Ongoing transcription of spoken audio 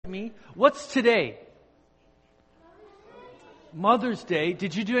What's today? Mother's Day.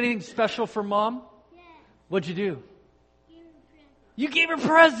 Did you do anything special for Mom? Yeah. What'd you do? Gave her presents. You gave her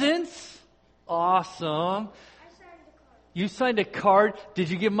presents? Awesome. I signed the card. You signed a card. Did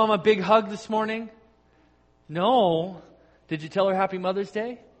you give Mom a big hug this morning? No. Did you tell her Happy Mother's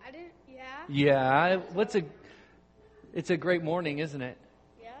Day? I didn't. Yeah. Yeah. It's a great morning, isn't it?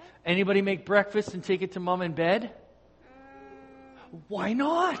 Yeah. Anybody make breakfast and take it to Mom in bed? Why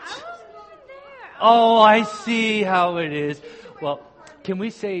not? I wasn't even there. Oh, I see how it is. Well, can we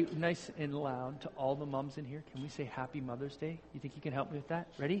say nice and loud to all the moms in here? Can we say Happy Mother's Day? You think you can help me with that?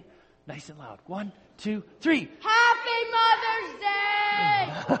 Ready? Nice and loud. 1, 2, 3. Happy Mother's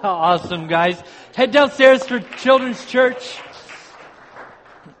Day! Awesome, guys. Head downstairs for Children's Church.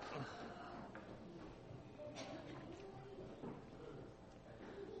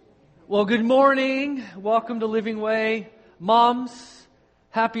 Well, good morning. Welcome to Living Way. Moms,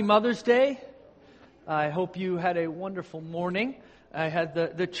 Happy Mother's Day. I hope you had a wonderful morning. I had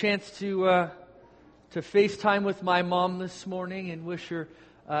the chance to FaceTime with my mom this morning and wish her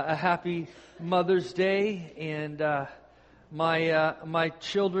a happy Mother's Day. And my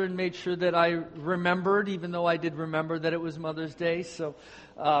children made sure that I remembered, even though I did remember that it was Mother's Day. So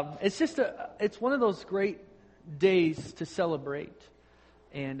it's one of those great days to celebrate.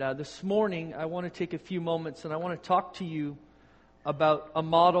 And this morning, I want to take a few moments and I want to talk to you about a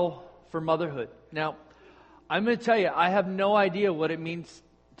model for motherhood. Now, I'm going to tell you, I have no idea what it means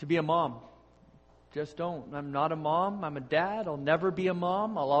to be a mom. Just don't. I'm not a mom. I'm a dad. I'll never be a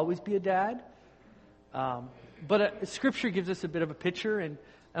mom. I'll always be a dad. But Scripture gives us a bit of a picture, and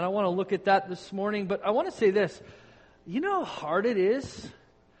I want to look at that this morning. But I want to say this. You know how hard it is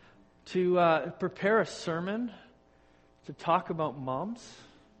to prepare a sermon to talk about moms?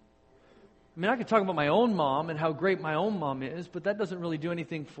 I mean, I could talk about my own mom and how great my own mom is, but that doesn't really do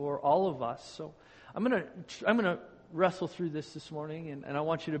anything for all of us. So I'm gonna wrestle through this morning, and I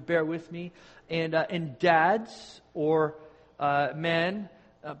want you to bear with me. And dads or men,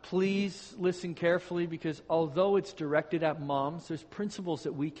 please listen carefully, because although it's directed at moms, there's principles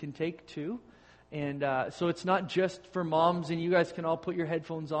that we can take too. And so it's not just for moms, and you guys can all put your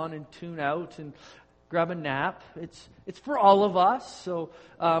headphones on and tune out and grab a nap. It's for all of us. So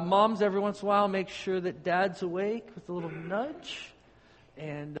moms, every once in a while, make sure that dad's awake with a little nudge,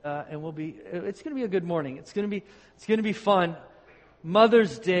 and we'll be. It's going to be a good morning. It's going to be fun.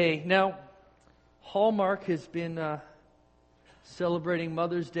 Mother's Day. Now, Hallmark has been celebrating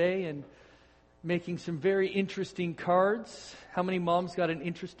Mother's Day and making some very interesting cards. How many moms got an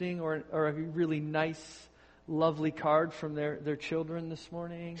interesting or a really nice, lovely card from their children this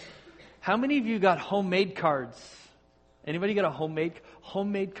morning? How many of you got homemade cards? Anybody got a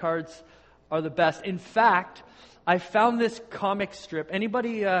homemade cards are the best. In fact, I found this comic strip.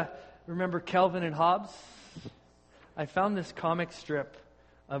 Anybody remember Calvin and Hobbes? I found this comic strip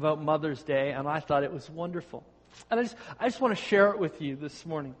about Mother's Day, and I thought it was wonderful. And I just want to share it with you this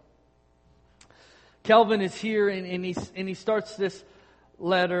morning. Calvin is here, and he starts this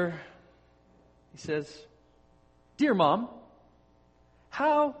letter. He says, "Dear Mom,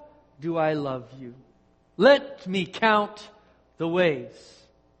 how do I love you? Let me count the ways.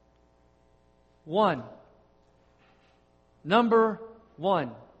 1. Number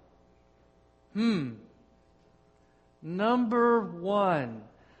 1. Number 1.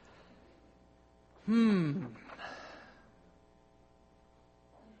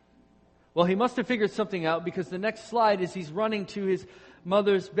 Well, he must have figured something out, because the next slide is he's running to his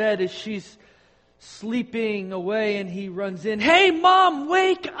mother's bed as she's sleeping away, and he runs in. "Hey, Mom,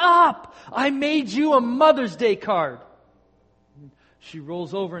 wake up! I made you a Mother's Day card." And she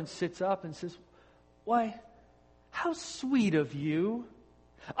rolls over and sits up and says, "Why, how sweet of you.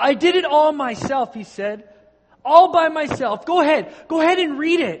 I did it all myself," he said. "All by myself. Go ahead and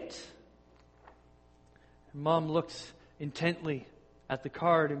read it." And Mom looks intently at the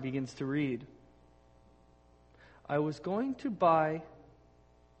card and begins to read. "I was going to buy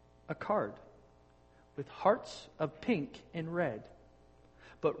a card with hearts of pink and red.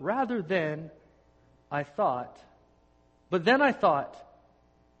 But then I thought,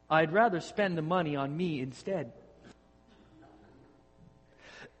 I'd rather spend the money on me instead."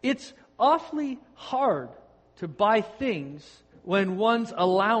 It's awfully hard to buy things when one's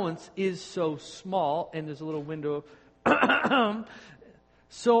allowance is so small, and there's a little window.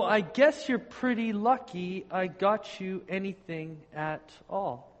 So I guess you're pretty lucky I got you anything at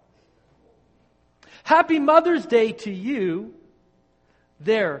all. Happy Mother's Day to you.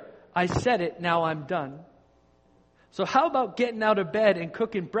 There, I said it, now I'm done. So how about getting out of bed and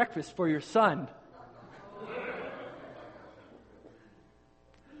cooking breakfast for your son?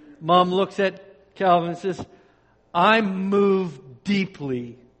 Mom looks at Calvin and says, I'm moved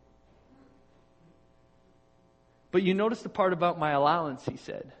deeply. But you notice the part about my allowance, he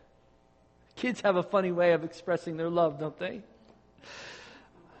said. Kids have a funny way of expressing their love, don't they?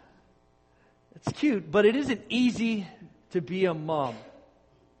 It's cute, but it isn't easy to be a mom.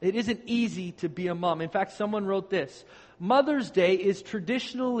 It isn't easy to be a mom. In fact, someone wrote this. Mother's Day is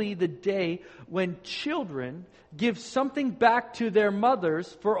traditionally the day when children give something back to their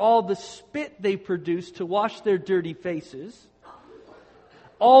mothers for all the spit they produce to wash their dirty faces,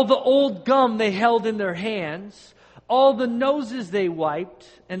 all the old gum they held in their hands, all the noses they wiped,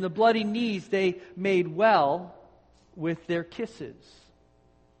 and the bloody knees they made well with their kisses.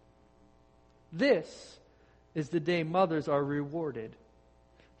 This is the day mothers are rewarded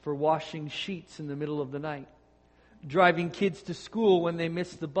for washing sheets in the middle of the night, driving kids to school when they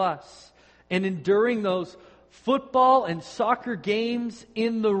miss the bus, and enduring those football and soccer games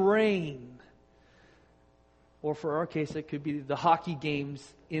in the rain. Or for our case, it could be the hockey games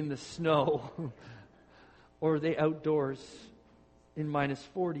in the snow, or the outdoors in minus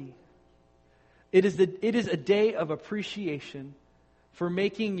 40. It is a day of appreciation for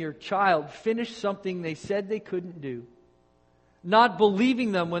making your child finish something they said they couldn't do. Not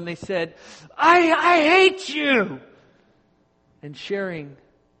believing them when they said, I hate you! And sharing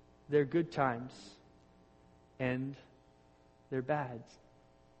their good times and their bads.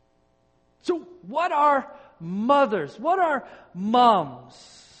 So what are mothers? What are moms?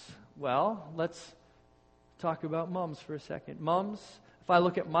 Well, let's talk about moms for a second. Moms, if I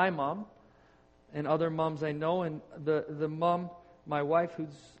look at my mom and other moms I know, and the mom, my wife who's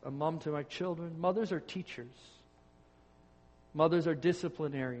a mom to my children, mothers are teachers. Mothers are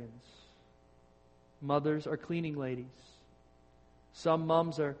disciplinarians. Mothers are cleaning ladies. Some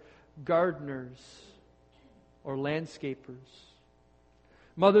moms are gardeners or landscapers.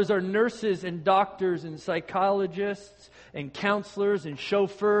 Mothers are nurses and doctors and psychologists and counselors and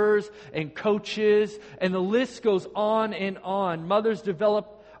chauffeurs and coaches, and the list goes on and on. Mothers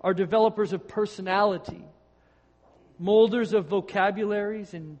are developers of personality, molders of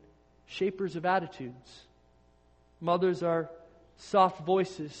vocabularies, and shapers of attitudes. Mothers are soft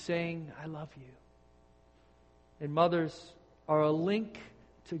voices saying, I love you. And mothers are a link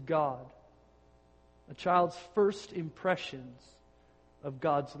to God, a child's first impressions of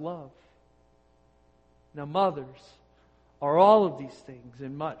God's love. Now, mothers are all of these things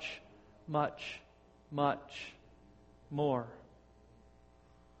and much, much, much more.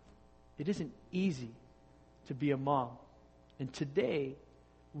 It isn't easy to be a mom. And today,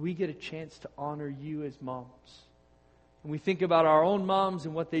 we get a chance to honor you as moms. And we think about our own moms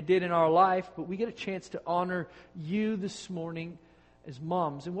and what they did in our life, but we get a chance to honor you this morning as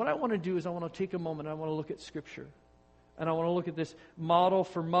moms. And what I want to do is I want to take a moment and I want to look at Scripture. And I want to look at this model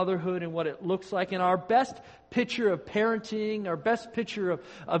for motherhood and what it looks like. And our best picture of parenting, our best picture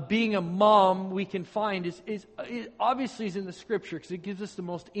of being a mom we can find is obviously is in the Scripture, because it gives us the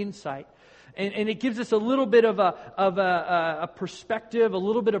most insight. And it gives us a little bit of a perspective, a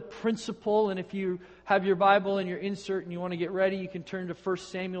little bit of principle. And if you have your Bible and your insert and you want to get ready, you can turn to 1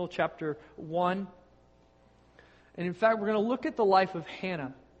 Samuel chapter 1. And in fact, we're going to look at the life of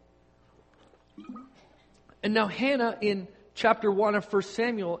Hannah. And now Hannah in chapter 1 of 1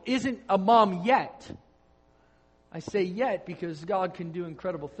 Samuel isn't a mom yet. I say yet because God can do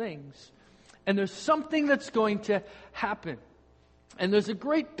incredible things. And there's something that's going to happen. And there's a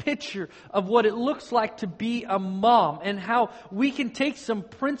great picture of what it looks like to be a mom and how we can take some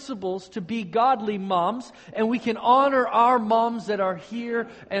principles to be godly moms, and we can honor our moms that are here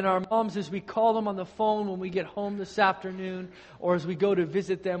and our moms as we call them on the phone when we get home this afternoon or as we go to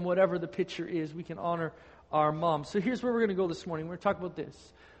visit them, whatever the picture is, we can honor our moms. So here's where we're going to go this morning. We're going to talk about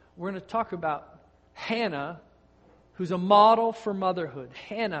this. We're going to talk about Hannah, who's a model for motherhood.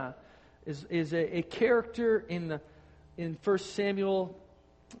 Hannah is a character in 1 Samuel.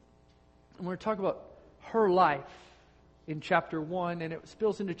 And we're going to talk about her life in chapter 1, and it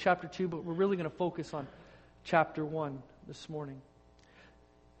spills into chapter 2, but we're really going to focus on chapter 1 this morning.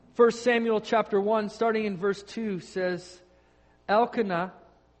 1 Samuel chapter 1, starting in verse 2, says, Elkanah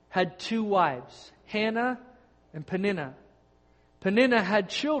had 2 wives, Hannah and Peninnah. Peninnah had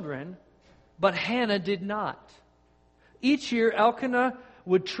children, but Hannah did not. Each year, Elkanah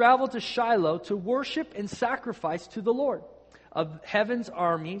would travel to Shiloh to worship and sacrifice to the Lord of heaven's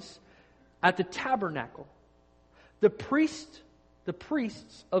armies at the tabernacle. The priests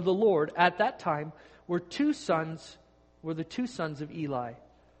of the Lord at that time were the 2 sons of Eli,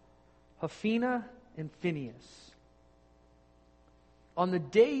 Hophni and Phinehas. On the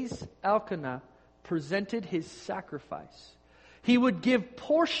days Elkanah presented his sacrifice, He would give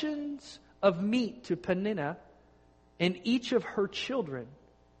portions of meat to Peninnah and each of her children.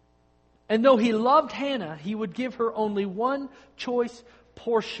 And though he loved Hannah, he would give her only one choice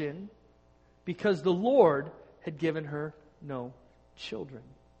portion because the Lord had given her no children.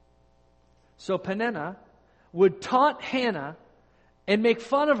 So Peninnah would taunt Hannah and make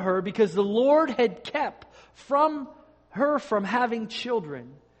fun of her because the Lord had kept from her from having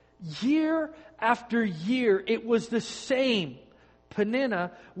children. Year after year, it was the same.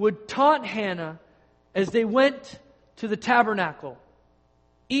 Peninnah would taunt Hannah as they went to the tabernacle.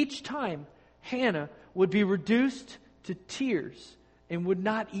 Each time, Hannah would be reduced to tears and would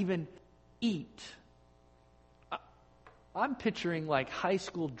not even eat. I'm picturing like high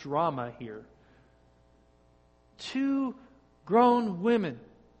school drama here. 2 grown women.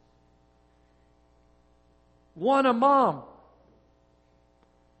 One a mom.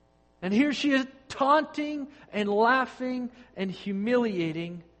 And here she is taunting and laughing and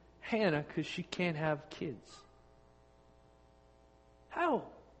humiliating Hannah because she can't have kids. How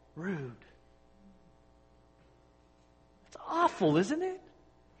rude. It's awful, isn't it?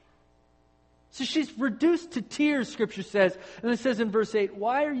 So she's reduced to tears, Scripture says. And it says in verse 8,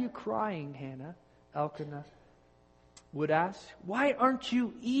 "Why are you crying, Hannah?" Elkanah would ask. "Why aren't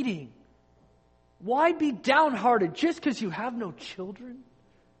you eating? Why be downhearted just because you have no children?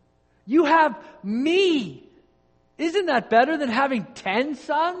 You have me. Isn't that better than having 10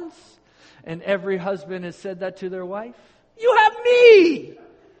 sons?" And every husband has said that to their wife. You have me.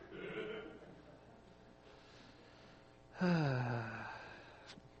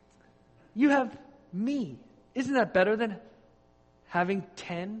 You have me. Isn't that better than having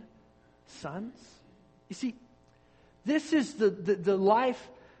 10 sons? You see, this is the life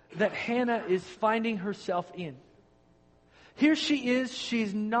that Hannah is finding herself in. Here she is.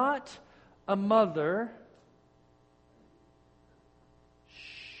 She's not a mother.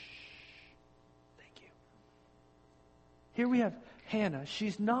 Thank you. Here we have Hannah.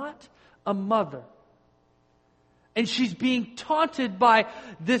 She's not a mother. And she's being taunted by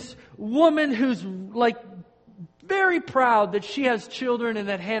this woman who's like very proud that she has children and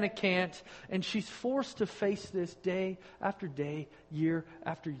that Hannah can't. And she's forced to face this day after day, year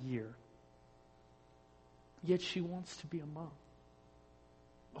after year. Yet she wants to be a mom.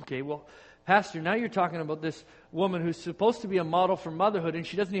 Okay, well, Pastor, now you're talking about this woman who's supposed to be a model for motherhood and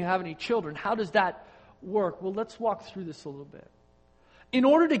she doesn't even have any children. How does that work? Well, let's walk through this a little bit. In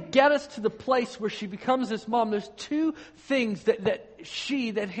order to get us to the place where she becomes this mom, there's 2 things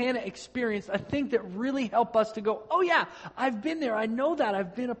that Hannah experienced, I think, that really help us to go, oh yeah, I've been there. I know that.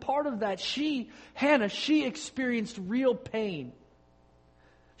 I've been a part of that. Hannah, she experienced real pain.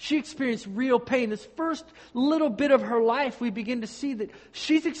 She experienced real pain. This first little bit of her life, we begin to see that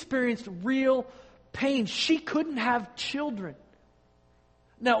she's experienced real pain. She couldn't have children.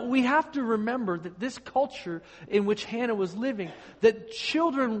 Now, we have to remember that this culture in which Hannah was living, that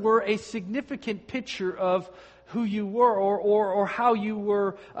children were a significant picture of who you were or how you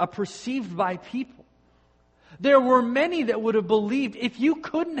were perceived by people. There were many that would have believed if you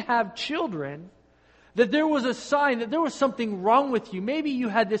couldn't have children, that there was a sign that there was something wrong with you. Maybe you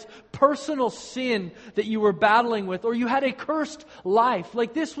had this personal sin that you were battling with, or you had a cursed life.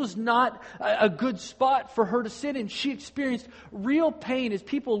 Like this was not a good spot for her to sit in. She experienced real pain as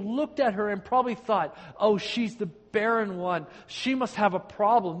people looked at her and probably thought, oh, she's the barren one. She must have a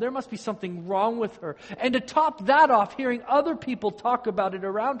problem. There must be something wrong with her. And to top that off, hearing other people talk about it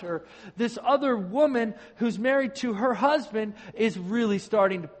around her, this other woman who's married to her husband is really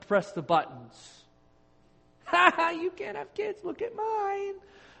starting to press the buttons. You can't have kids. Look at mine.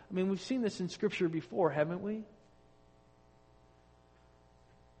 I mean, we've seen this in Scripture before, haven't we?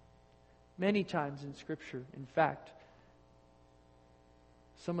 Many times in Scripture. In fact,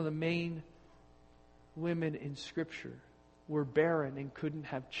 some of the main women in Scripture were barren and couldn't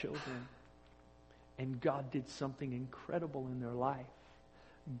have children. And God did something incredible in their life.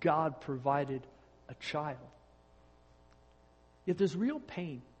 God provided a child. Yet there's real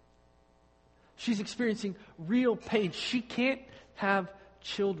pain. She's experiencing real pain. She can't have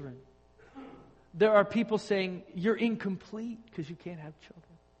children. There are people saying, you're incomplete because you can't have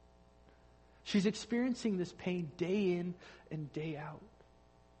children. She's experiencing this pain day in and day out.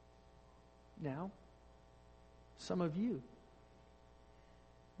 Now, some of you,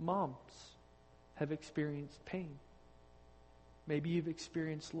 moms, have experienced pain. Maybe you've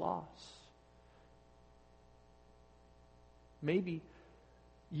experienced loss. Maybe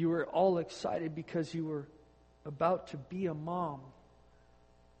you were all excited because you were about to be a mom.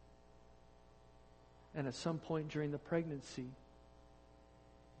 And at some point during the pregnancy,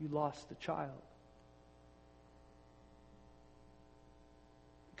 you lost the child.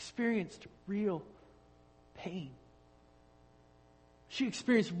 experienced real pain. She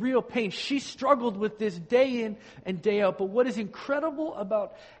experienced real pain. She struggled with this day in and day out. But what is incredible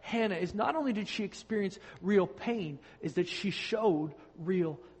about Hannah is not only did she experience real pain, is that she showed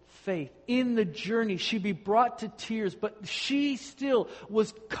real faith. In the journey, she'd be brought to tears, but she still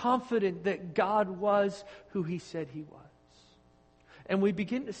was confident that God was who He said He was. And we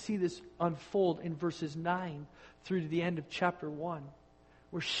begin to see this unfold in verses 9 through to the end of chapter 1,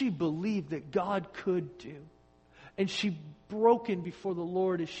 where she believed that God could do. And she broken before the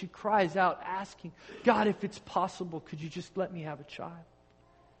Lord as she cries out, asking, God, if it's possible, could you just let me have a child?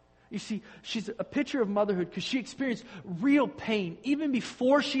 You see, she's a picture of motherhood because she experienced real pain. Even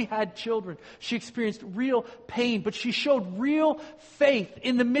before she had children, she experienced real pain. But she showed real faith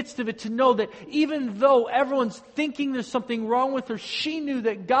in the midst of it to know that even though everyone's thinking there's something wrong with her, she knew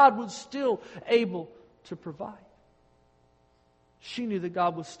that God was still able to provide. She knew that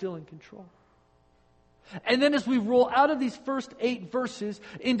God was still in control. And then as we roll out of these first 8 verses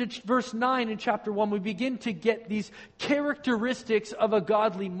into verse 9 in chapter 1, we begin to get these characteristics of a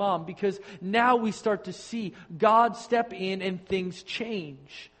godly mom, because now we start to see God step in and things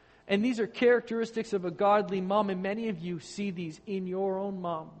change. And these are characteristics of a godly mom, and many of you see these in your own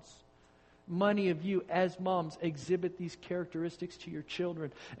moms. Many of you as moms exhibit these characteristics to your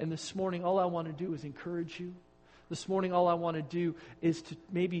children. And this morning, all I want to do is encourage you. This morning, all I want to do is to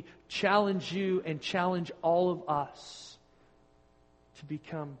maybe challenge you and challenge all of us to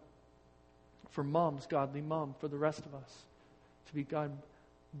become, for moms, godly mom, for the rest of us, to be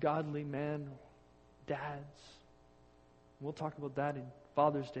godly man, dads. We'll talk about that in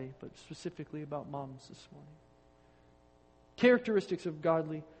Father's Day, but specifically about moms this morning. Characteristics of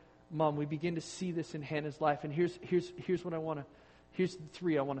godly mom. We begin to see this in Hannah's life, and here's the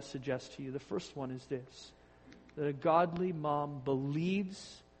 3 I want to suggest to you. The first one is this: that a godly mom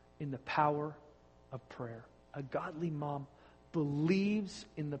believes in the power of prayer. A godly mom believes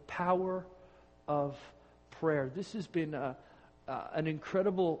in the power of prayer. This has been an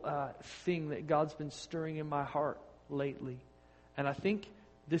incredible thing that God's been stirring in my heart lately. And I think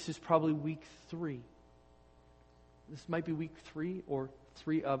this is probably week 3. This might be week 3 or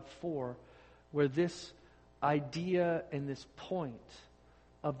 3 of 4, where this idea and this point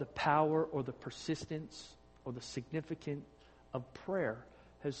of the power or the persistence or the significance of prayer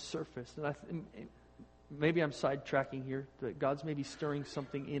has surfaced. And maybe I'm sidetracking here, that God's maybe stirring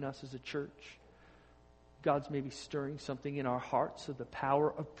something in us as a church. God's maybe stirring something in our hearts of the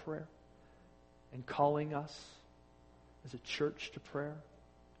power of prayer and calling us as a church to prayer.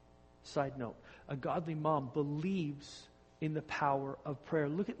 Side note, a godly mom believes in the power of prayer.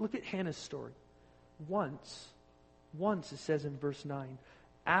 Look at Hannah's story. Once it says in verse 9,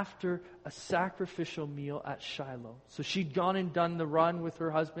 after a sacrificial meal at Shiloh. So she'd gone and done the run with her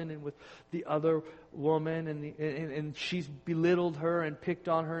husband and with the other woman, and she's belittled her and picked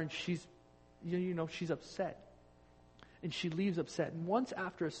on her, and she's upset. And she leaves upset. And once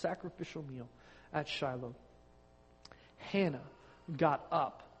after a sacrificial meal at Shiloh, Hannah got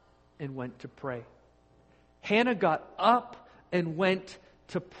up and went to pray. Hannah got up and went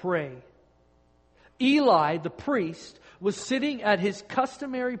to pray. Eli, the priest, was sitting at his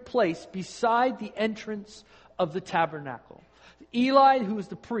customary place beside the entrance of the tabernacle. Eli, who was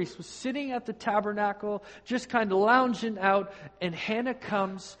the priest, was sitting at the tabernacle, just kind of lounging out, and Hannah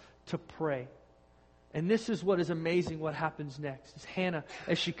comes to pray. And this is what is amazing, what happens next. Is Hannah,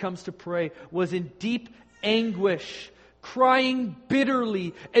 as she comes to pray, was in deep anguish, crying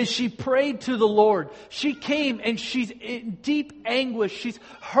bitterly as she prayed to the Lord. She came and she's in deep anguish. She's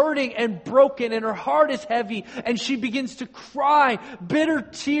hurting and broken, and her heart is heavy, and she begins to cry bitter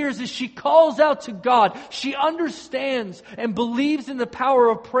tears as she calls out to God. She understands and believes in the power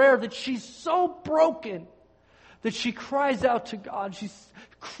of prayer, that she's so broken that she cries out to God. She's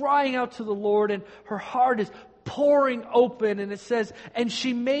crying out to the Lord, and her heart is pouring open. And it says, and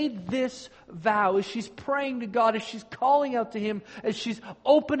she made this vow as she's praying to God, as she's calling out to Him, as she's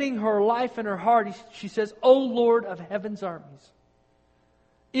opening her life and her heart. She says, O Lord of heaven's armies,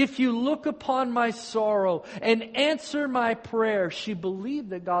 if you look upon my sorrow and answer my prayer. She believed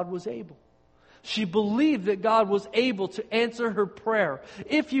that God was able. She believed that God was able to answer her prayer.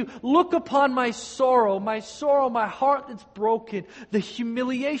 If you look upon my sorrow, my heart that's broken, the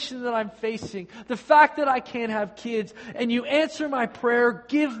humiliation that I'm facing, the fact that I can't have kids, and you answer my prayer,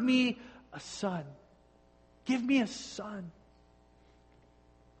 give me a son. Give me a son.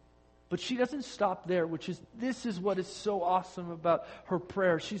 But she doesn't stop there, this is what is so awesome about her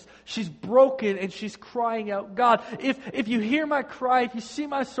prayer. She's broken and she's crying out, God, if you hear my cry, if you see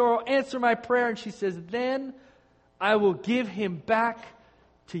my sorrow, answer my prayer. And she says, then I will give him back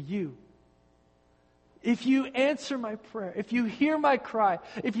to you. If you answer my prayer, if you hear my cry,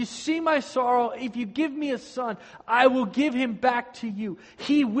 if you see my sorrow, if you give me a son, I will give him back to you.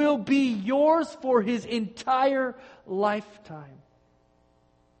 He will be yours for his entire lifetime.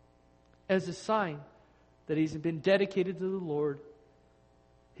 As a sign that he's been dedicated to the Lord,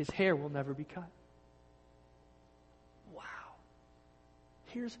 his hair will never be cut. Wow.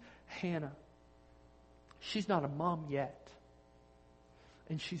 Here's Hannah. She's not a mom yet.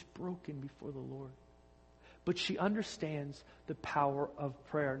 And she's broken before the Lord. But she understands the power of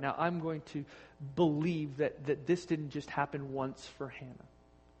prayer. Now, I'm going to believe that this didn't just happen once for Hannah.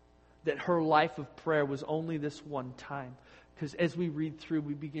 That her life of prayer was only this one time. Because as we read through,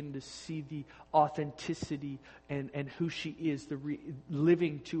 we begin to see the authenticity and who she is,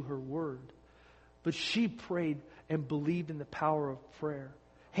 living to her word. But she prayed and believed in the power of prayer.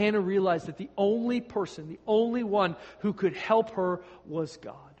 Hannah realized that the only person, the only one who could help her was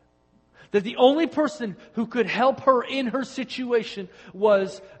God. That the only person who could help her in her situation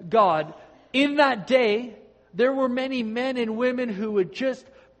was God. In that day, there were many men and women who would just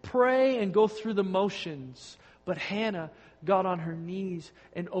pray and go through the motions. But Hannah got on her knees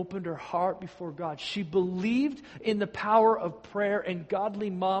and opened her heart before God. She believed in the power of prayer, and godly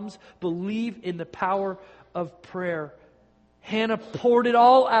moms believe in the power of prayer. Hannah poured it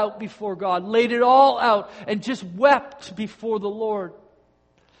all out before God, laid it all out, and just wept before the Lord.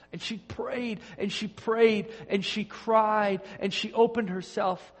 And she prayed, and she prayed, and she cried, and she opened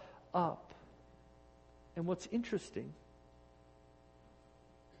herself up. And what's interesting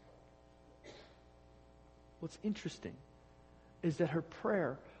is that her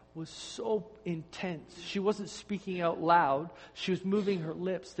prayer was so intense. She wasn't speaking out loud. She was moving her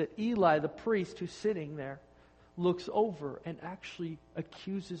lips, that Eli, the priest who's sitting there, looks over and actually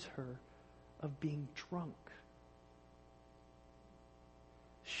accuses her of being drunk.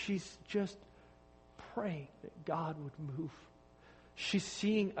 She's just praying that God would move. She's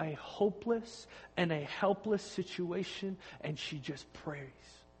seeing a hopeless and a helpless situation, and she just prays.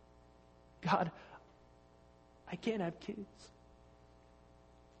 God, I can't have kids.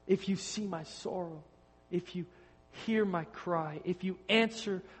 If you see my sorrow, if you hear my cry, if you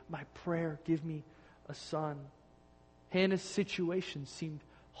answer my prayer, give me a son. Hannah's situation seemed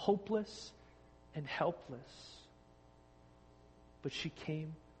hopeless and helpless. But she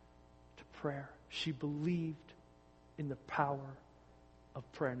came to prayer. She believed in the power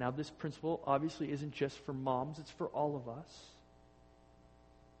of prayer. Now, this principle obviously isn't just for moms, it's for all of us.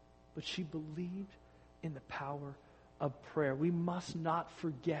 But she believed in the power of prayer. We must not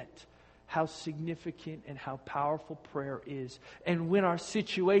forget how significant and how powerful prayer is. And when our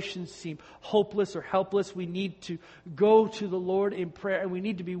situations seem hopeless or helpless, we need to go to the Lord in prayer, and we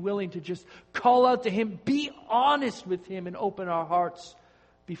need to be willing to just call out to Him, be honest with Him, and open our hearts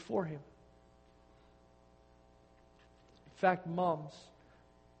before Him. In fact, moms,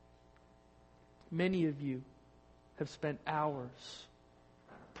 many of you have spent hours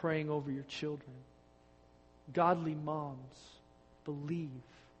praying over your children. Godly moms believe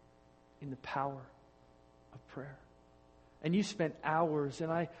in the power of prayer. And you spent hours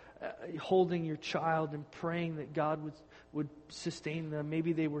holding your child and praying that God would sustain them.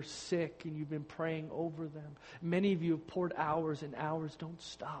 Maybe they were sick and you've been praying over them. Many of you have poured hours and hours. Don't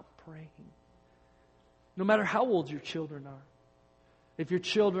stop praying. No matter how old your children are. If your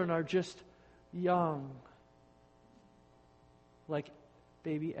children are just young, like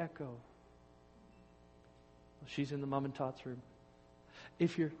baby Echo. She's in the mom and tots room.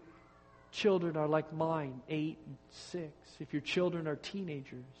 If your children are like mine, 8 and 6. If your children are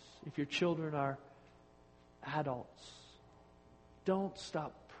teenagers. If your children are adults. Don't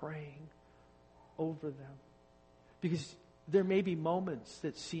stop praying over them. Because there may be moments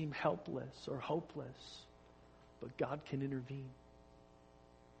that seem helpless or hopeless, but God can intervene.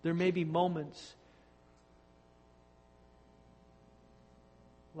 There may be moments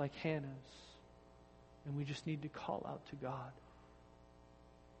like Hannah's, and we just need to call out to God,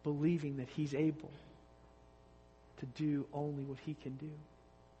 believing that He's able to do only what He can do.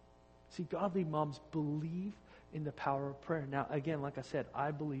 See, godly moms believe in the power of prayer. Now, again, like I said, I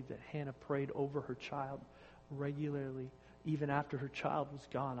believe that Hannah prayed over her child regularly, even after her child was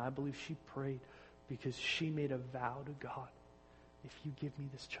gone. I believe she prayed because she made a vow to God. If you give me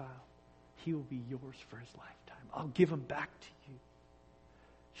this child, he will be yours for his lifetime. I'll give him back to you.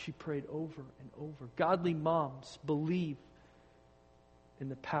 She prayed over and over. Godly moms believe in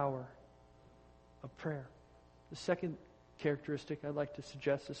the power of prayer. The second characteristic I'd like to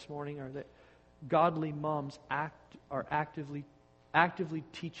suggest this morning are that godly moms actively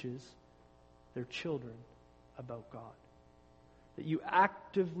teaches their children about God. that you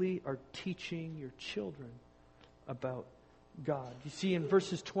actively are teaching your children about God. You see in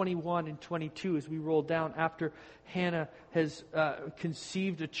verses 21 and 22, as we roll down, after Hannah has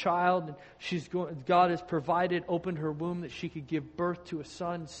conceived a child, and God has provided, opened her womb that she could give birth to a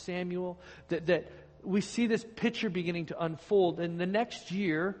son, Samuel, that we see this picture beginning to unfold. And the next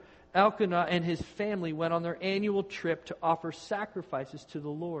year, Elkanah and his family went on their annual trip to offer sacrifices to the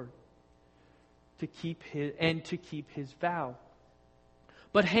Lord to keep his vow.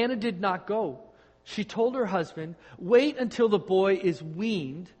 But Hannah did not go. She told her husband, "Wait until the boy is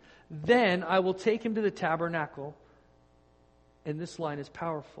weaned, then I will take him to the tabernacle," and this line is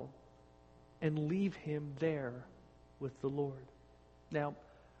powerful, "and leave him there with the Lord." Now,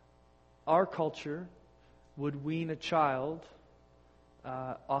 our culture would wean a child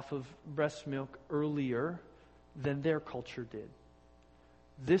off of breast milk earlier than their culture did.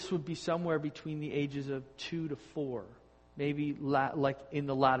 This would be somewhere between the ages of 2 to 4. Maybe like in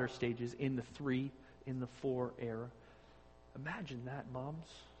the latter stages, in the 3, in the 4 era. Imagine that, moms.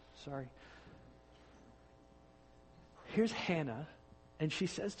 Sorry. Here's Hannah, and she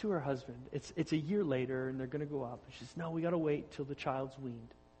says to her husband, it's a year later, and they're going to go up. And she says, "No, we got to wait till the child's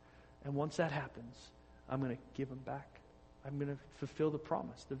weaned. And once that happens, I'm going to give him back. I'm going to fulfill the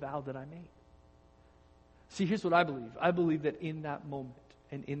promise, the vow that I made." See, here's what I believe. I believe that in that moment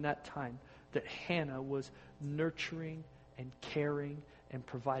and in that time, that Hannah was nurturing and caring and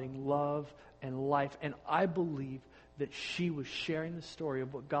providing love and life. And I believe that she was sharing the story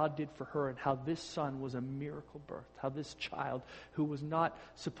of what God did for her and how this son was a miracle birth. How this child, who was not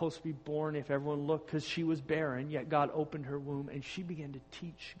supposed to be born if everyone looked because she was barren, yet God opened her womb and she began to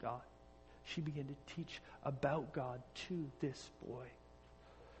teach God. She began to teach about God to this boy.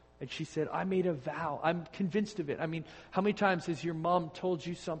 And she said, "I made a vow. I'm convinced of it." I mean, how many times has your mom told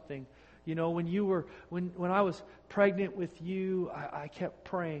you something? You know, when I was pregnant with you, I kept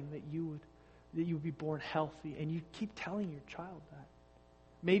praying that you would be born healthy, and you keep telling your child that.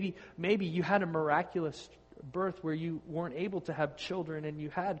 Maybe you had a miraculous birth where you weren't able to have children, and you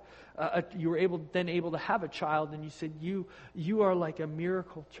were able to have a child, and you said you are like a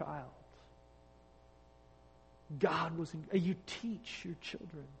miracle child. You teach your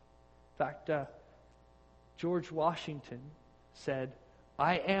children. In fact, George Washington said,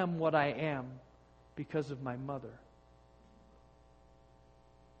 "I am what I am because of my mother."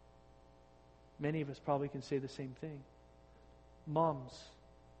 Many of us probably can say the same thing. Moms,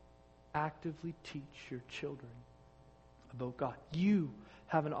 actively teach your children about God. You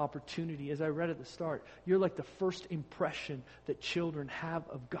have an opportunity. As I read at the start, you're like the first impression that children have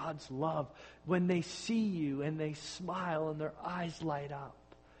of God's love. When they see you and they smile and their eyes light up,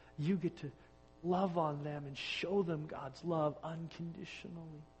 you get to love on them and show them God's love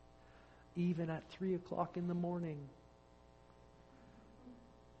unconditionally, even at 3 o'clock in the morning.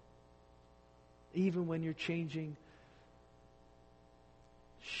 Even when you're changing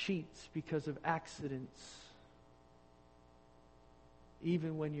sheets because of accidents.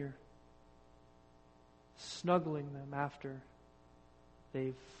 Even when you're snuggling them after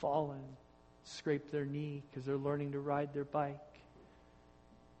they've fallen, scraped their knee because they're learning to ride their bike.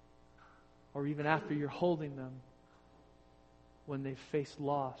 Or even after you're holding them when they face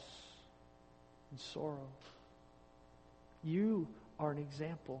loss and sorrow. You are an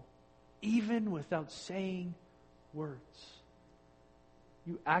example, even without saying words.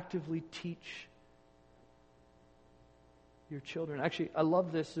 You actively teach your children. Actually, I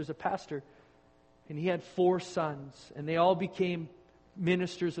love this. There's a pastor, and he had 4 sons, and they all became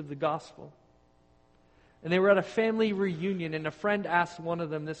ministers of the gospel. And they were at a family reunion, and a friend asked one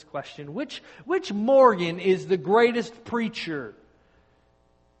of them this question: Which Morgan is the greatest preacher?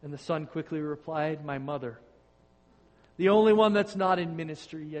 And the son quickly replied, "My mother. The only one that's not in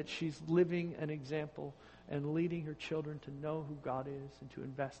ministry, yet she's living an example and leading her children to know who God is and to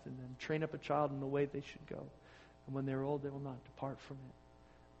invest in them. Train up a child in the way they should go. And when they're old, they will not depart from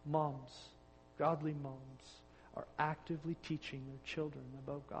it." Moms, godly moms, are actively teaching their children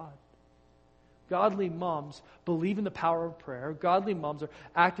about God. Godly moms believe in the power of prayer. Godly moms are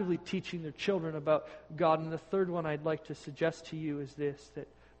actively teaching their children about God. And the third one I'd like to suggest to you is this, that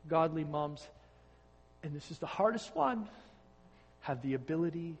godly moms, and this is the hardest one, have the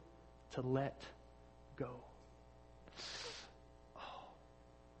ability to let go. Oh.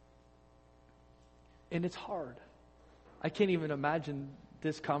 And it's hard. I can't even imagine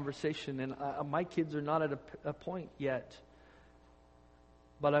this conversation, and my kids are not at a point yet.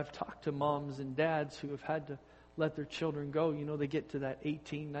 But I've talked to moms and dads who have had to let their children go. You know, they get to that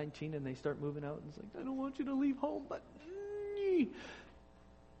 18, 19, and they start moving out. And it's like, "I don't want you to leave home, but..."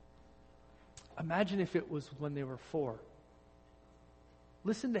 Imagine if it was when they were 4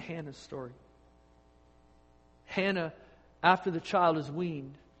 Listen to Hannah's story. Hannah, after the child is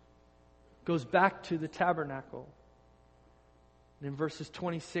weaned, goes back to the tabernacle. And in verses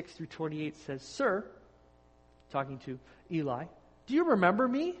 26 through 28 says, "Sir," talking to Eli, "do you remember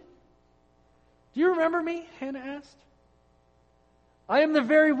me?" "Do you remember me?" Hannah asked. "I am the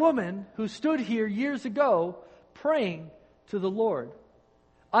very woman who stood here years ago praying to the Lord.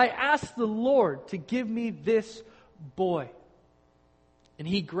 I asked the Lord to give me this boy, and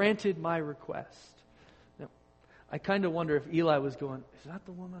He granted my request." Now, I kind of wonder if Eli was going, "Is that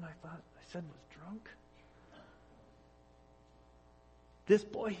the woman I thought I said was drunk?" This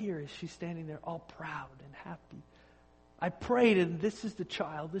boy here, is she standing there all proud and happy. I prayed, and this is the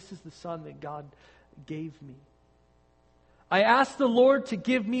child, this is the son that God gave me. I asked the Lord to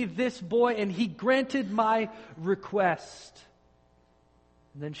give me this boy, and He granted my request.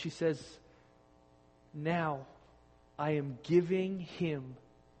 And then she says, "Now I am giving him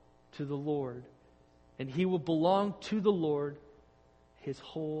to the Lord, and he will belong to the Lord his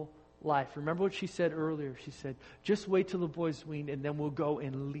whole life." Remember what she said earlier. She said, "Just wait till the boy's weaned, and then we'll go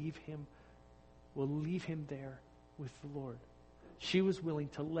and leave him. We'll leave him there with the Lord." She was willing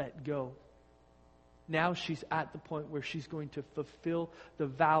to let go. Now she's at the point where she's going to fulfill the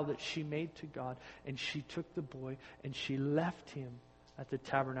vow that she made to God. And she took the boy and she left him at the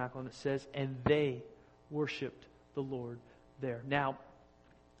tabernacle. And it says, "And they worshiped the Lord there." Now,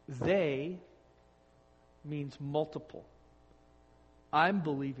 "they" means multiple. I'm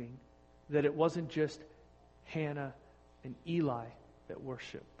believing that it wasn't just Hannah and Eli that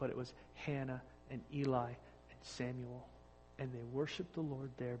worshiped, but it was Hannah and Eli and Samuel. And they worshiped the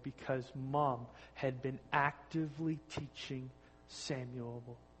Lord there because Mom had been actively teaching Samuel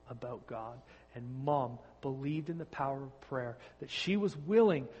about God. And Mom believed in the power of prayer, that she was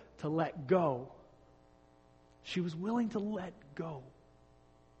willing to let go. She was willing to let go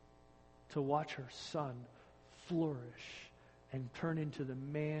to watch her son flourish and turn into the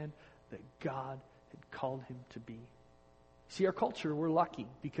man that God had called him to be. See, our culture, we're lucky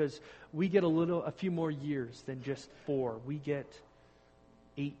because we get a few more years than just 4. We get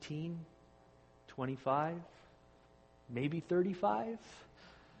 18, 25, maybe 35.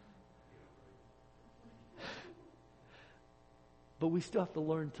 But we still have to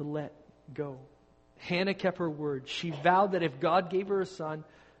learn to let go. Hannah kept her word. She vowed that if God gave her a son,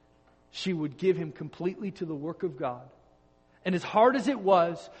 she would give him completely to the work of God. And as hard as it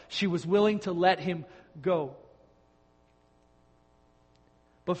was, she was willing to let him go.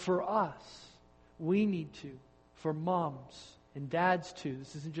 But for us, we need to, for moms and dads too,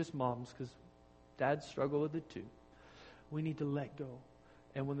 this isn't just moms because dads struggle with it too. We need to let go.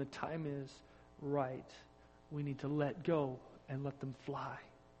 And when the time is right, we need to let go and let them fly.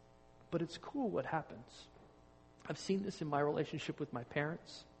 But it's cool what happens. I've seen this in my relationship with my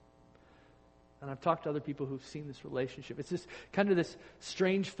parents. And I've talked to other people who've seen this relationship. It's this kind of this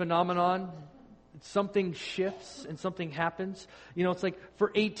strange phenomenon. Something shifts and something happens. You know, it's like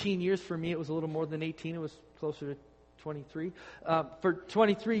for 18 years, for me, it was a little more than 18. It was closer to 23. For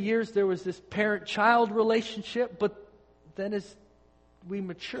 23 years, there was this parent-child relationship. But then as we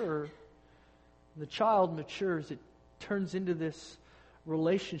mature, the child matures, it turns into this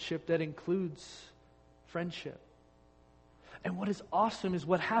relationship that includes friendship. And what is awesome is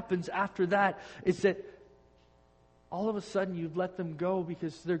what happens after that is that all of a sudden you've let them go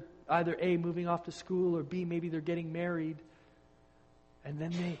because they're either A, moving off to school, or B, maybe they're getting married. And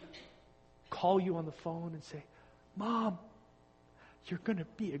then they call you on the phone and say, "Mom, you're going to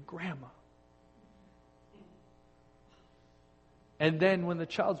be a grandma." And then when the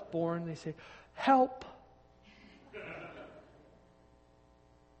child's born, they say, "Help."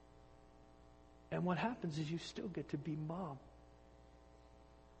 And what happens is you still get to be mom.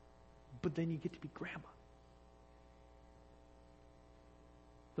 But then you get to be grandma.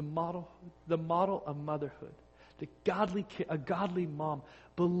 The model of motherhood. A godly mom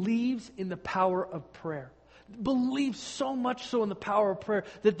believes in the power of prayer. Believes so much so in the power of prayer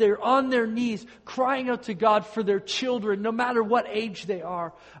that they're on their knees crying out to God for their children, no matter what age they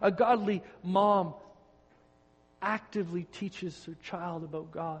are. A godly mom actively teaches her child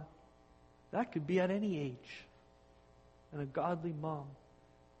about God. That could be at any age. And a godly mom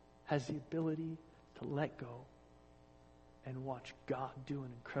has the ability to let go and watch God do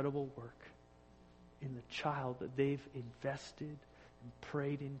an incredible work in the child that they've invested and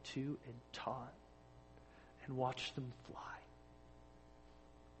prayed into and taught, and watch them fly.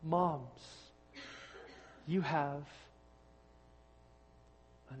 Moms, you have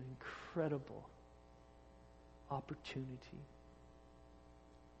an incredible opportunity.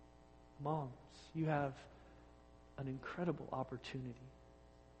 Moms, you have an incredible opportunity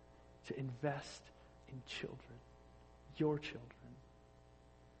to invest in children, your children.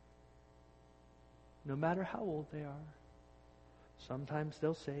 No matter how old they are. Sometimes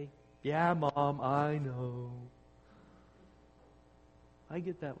they'll say, "Yeah, Mom, I know." I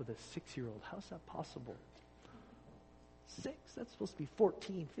get that with a 6-year-old. How's that possible? 6? That's supposed to be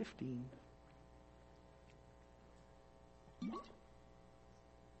 14, 15.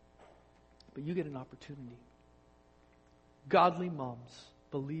 But you get an opportunity. Godly moms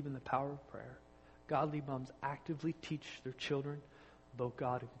believe in the power of prayer. Godly moms actively teach their children about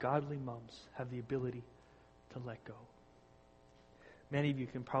God. And godly moms have the ability to let go. Many of you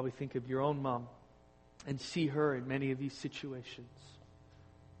can probably think of your own mom and see her in many of these situations.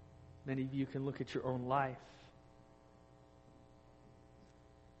 Many of you can look at your own life.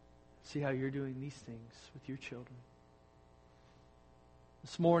 See how you're doing these things with your children.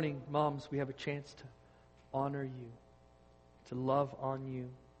 This morning, moms, we have a chance to honor you, to love on you.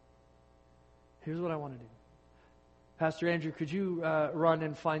 Here's what I want to do. Pastor Andrew, could you run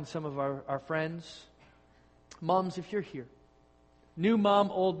and find some of our friends? Moms, if you're here, new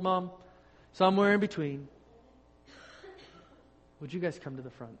mom, old mom, somewhere in between, would you guys come to the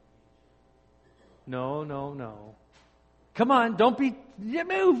front? No. Come on, don't be... Yeah,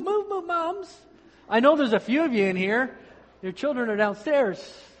 move, moms. I know there's a few of you in here. Your children are downstairs.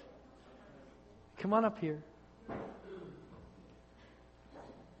 Come on up here.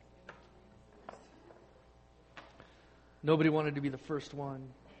 Nobody wanted to be the first one.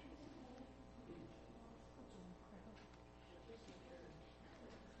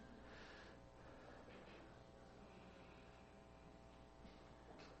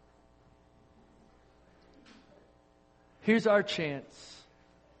 Here's our chance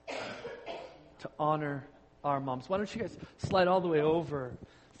to honor our moms. Why don't you guys slide all the way over?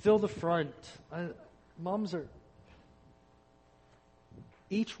 Fill the front. Moms are...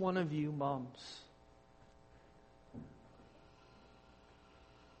 Each one of you moms.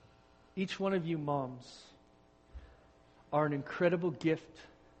 Each one of you moms are an incredible gift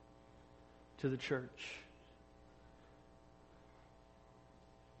to the church.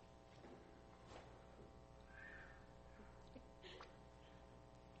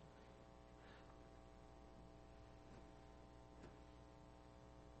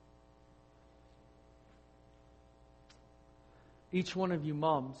 Each one of you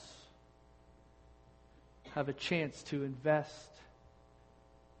moms have a chance to invest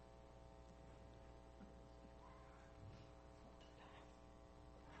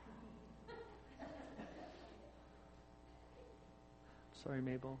Sorry,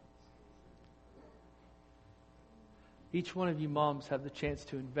 Mabel. Each one of you moms have the chance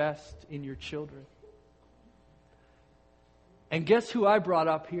to invest in your children. And guess who I brought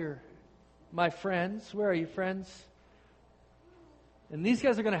up here? My friends. Where are you, friends? And these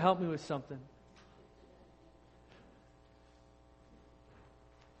guys are going to help me with something.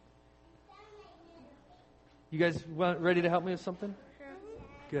 You guys ready to help me with something?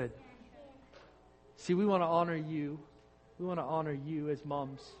 Good. See, we want to honor you. We want to honor you as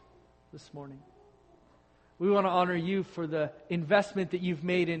moms this morning. We want to honor you for the investment that you've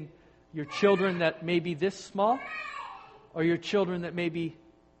made in your children that may be this small, or your children that may be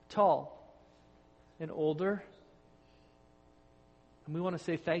tall and older. And we want to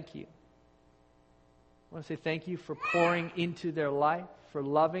say thank you. We want to say thank you for pouring into their life, for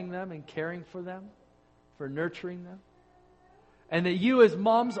loving them and caring for them, for nurturing them. And that you as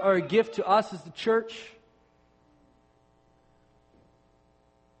moms are a gift to us as the church.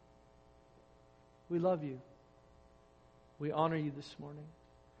 We love you. We honor you this morning.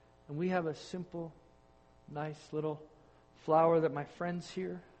 And we have a simple, nice little flower that my friends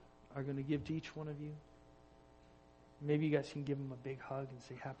here are going to give to each one of you. Maybe you guys can give them a big hug and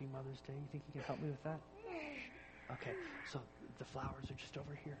say Happy Mother's Day. You think you can help me with that? Okay, so the flowers are just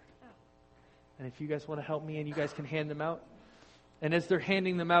over here. And if you guys want to help me, and you guys can hand them out. And as they're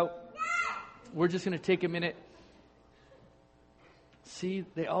handing them out, we're just going to take a minute. See,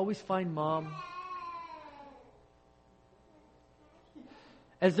 they always find mom.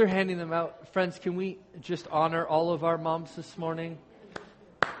 As they're handing them out, friends, can we just honor all of our moms this morning?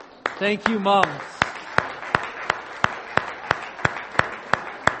 Thank you, moms.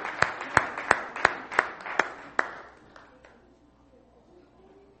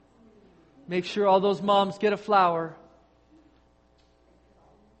 Make sure all those moms get a flower.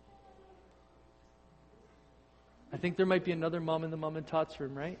 I think there might be another mom in the mom and tots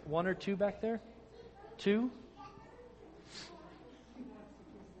room, right? 1 or 2 back there? 2?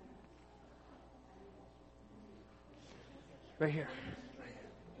 Right here.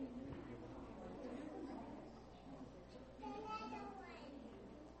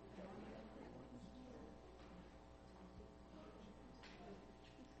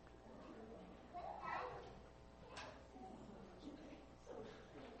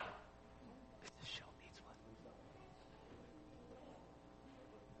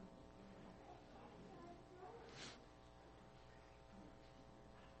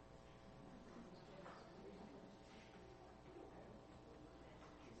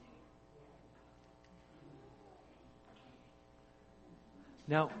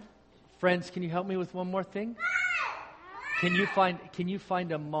 Now, friends, can you help me with one more thing? Can you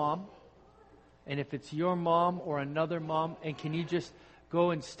find a mom? And if it's your mom or another mom, and can you just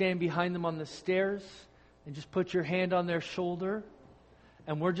go and stand behind them on the stairs and just put your hand on their shoulder?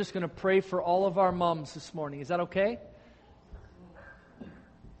 And we're just going to pray for all of our moms this morning. Is that okay?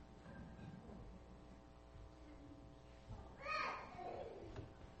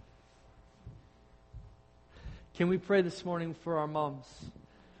 Can we pray this morning for our moms?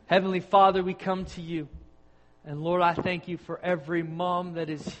 Heavenly Father, we come to you. And Lord, I thank you for every mom that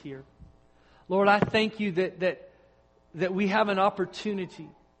is here. Lord, I thank you that we have an opportunity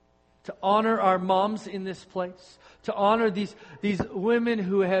to honor our moms in this place. To honor these women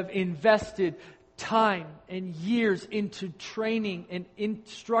who have invested time and years into training and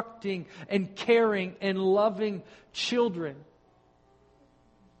instructing and caring and loving children.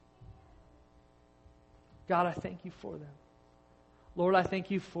 God, I thank you for them. Lord, I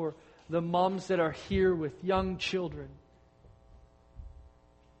thank you for the moms that are here with young children.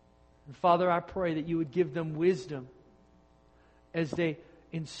 And Father, I pray that you would give them wisdom as they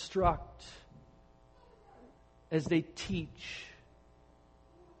instruct, as they teach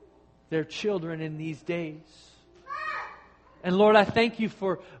their children in these days. And Lord, I thank you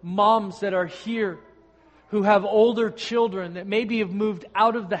for moms that are here who have older children that maybe have moved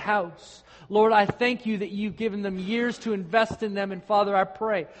out of the house. Lord, I thank you that you've given them years to invest in them. And Father, I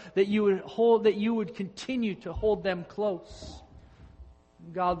pray that you would continue to hold them close.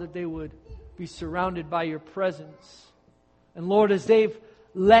 God, that they would be surrounded by your presence. And Lord, as they've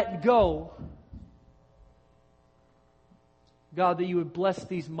let go, God, that you would bless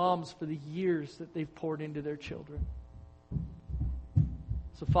these moms for the years that they've poured into their children.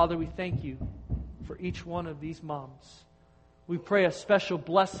 So Father, we thank you for each one of these moms. We pray a special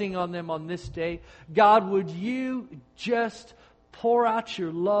blessing on them on this day. God, would you just pour out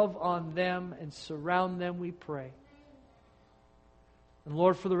your love on them and surround them, we pray. And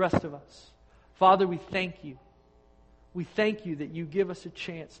Lord, for the rest of us, Father, we thank you. We thank you that you give us a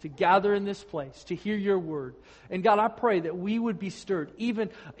chance to gather in this place, to hear your word. And God, I pray that we would be stirred, even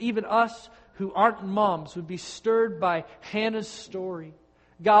us who aren't moms would be stirred by Hannah's story.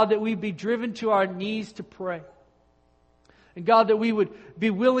 God, that we'd be driven to our knees to pray. And God, that we would be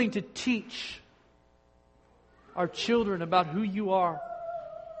willing to teach our children about who you are.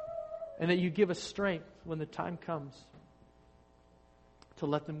 And that you give us strength when the time comes to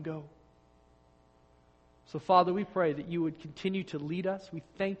let them go. So Father, we pray that you would continue to lead us. We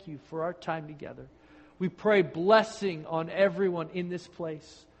thank you for our time together. We pray blessing on everyone in this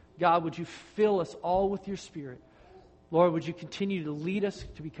place. God, would you fill us all with your Spirit? Lord, would you continue to lead us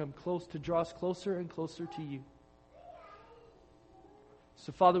to become close, to draw us closer and closer to you?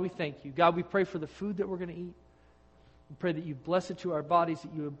 So Father, we thank you. God, we pray for the food that we're going to eat. We pray that you bless it to our bodies,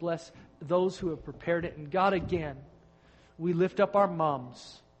 that you would bless those who have prepared it. And God, again, we lift up our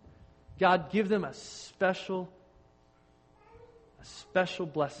moms. God, give them a special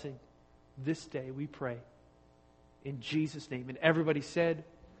blessing this day, we pray. In Jesus' name. And everybody said,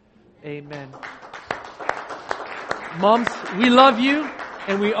 amen. Moms, we love you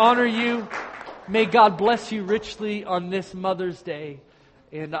and we honor you. May God bless you richly on this Mother's Day.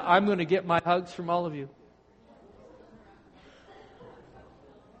 And I'm going to get my hugs from all of you.